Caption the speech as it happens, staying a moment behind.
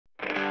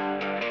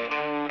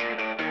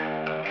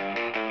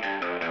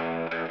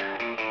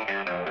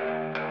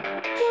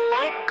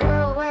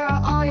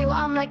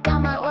like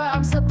I'm right where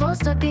I'm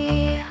supposed to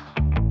be.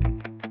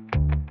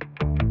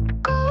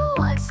 Girl,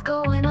 what's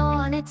going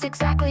on? It's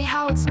exactly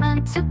how it's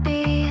meant to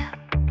be.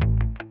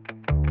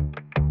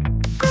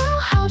 Girl,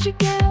 how'd you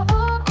get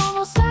on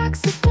almost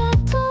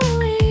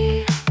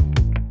accidentally?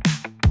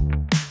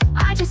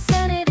 I just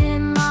sent it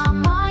in my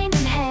mind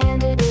and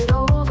handed it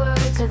over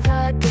to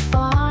the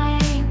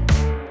divine.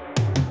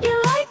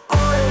 You're like,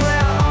 boy,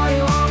 where are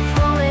you? I'm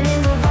flowing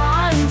in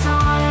divine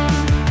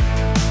time.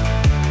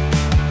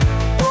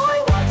 Boy,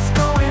 what's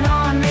going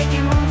on?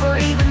 Making room for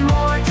even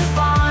more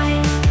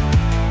divine.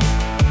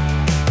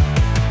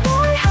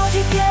 Boy, how'd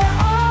you get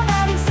all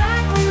that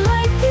exactly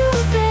like you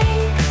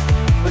think?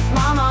 With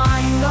my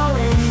mind all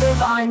in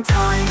divine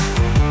time.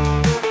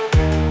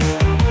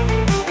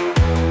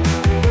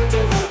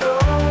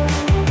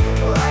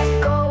 Let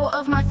go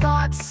of my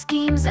thoughts,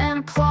 schemes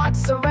and plots,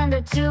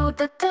 surrender to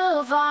the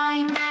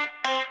divine.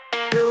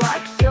 You're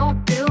like, yo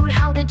dude,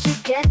 how did you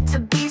get to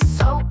be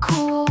so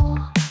cool?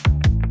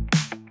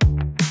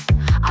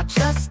 I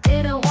just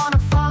didn't wanna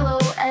follow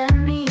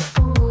any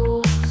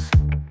rules.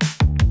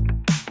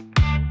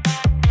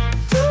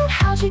 Dude,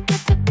 how'd you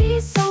get to be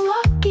so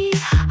lucky?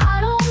 I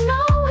don't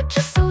know, it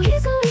just so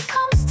easily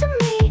comes to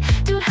me.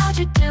 Dude, how'd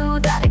you do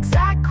that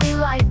exactly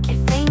like you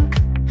think?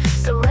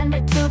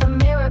 Surrender to the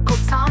miracle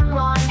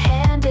timeline,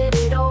 handed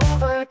it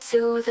over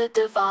to the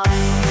divine.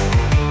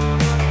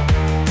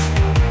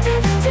 To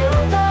the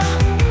divine.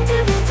 To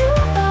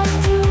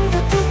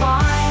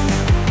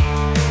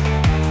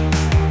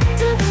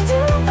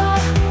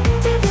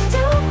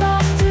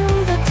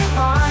the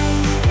divine.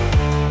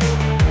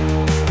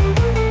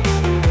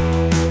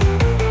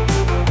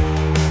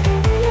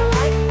 You're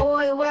like,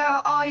 boy, where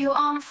are you?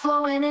 I'm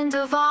flowing in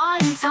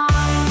divine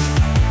time.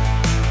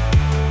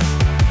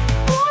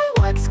 Boy,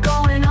 what's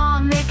going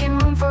on? Making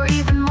room for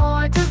even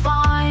more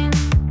divine.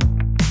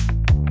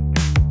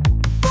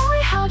 Boy,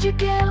 how'd you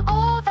get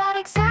all that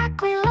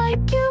exactly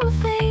like you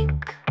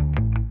think?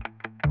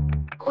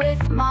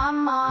 With my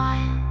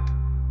mind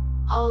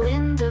all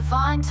in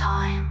divine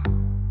time.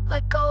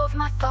 Let go of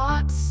my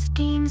thoughts,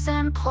 schemes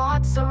and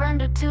plots,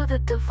 surrender to the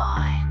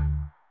divine.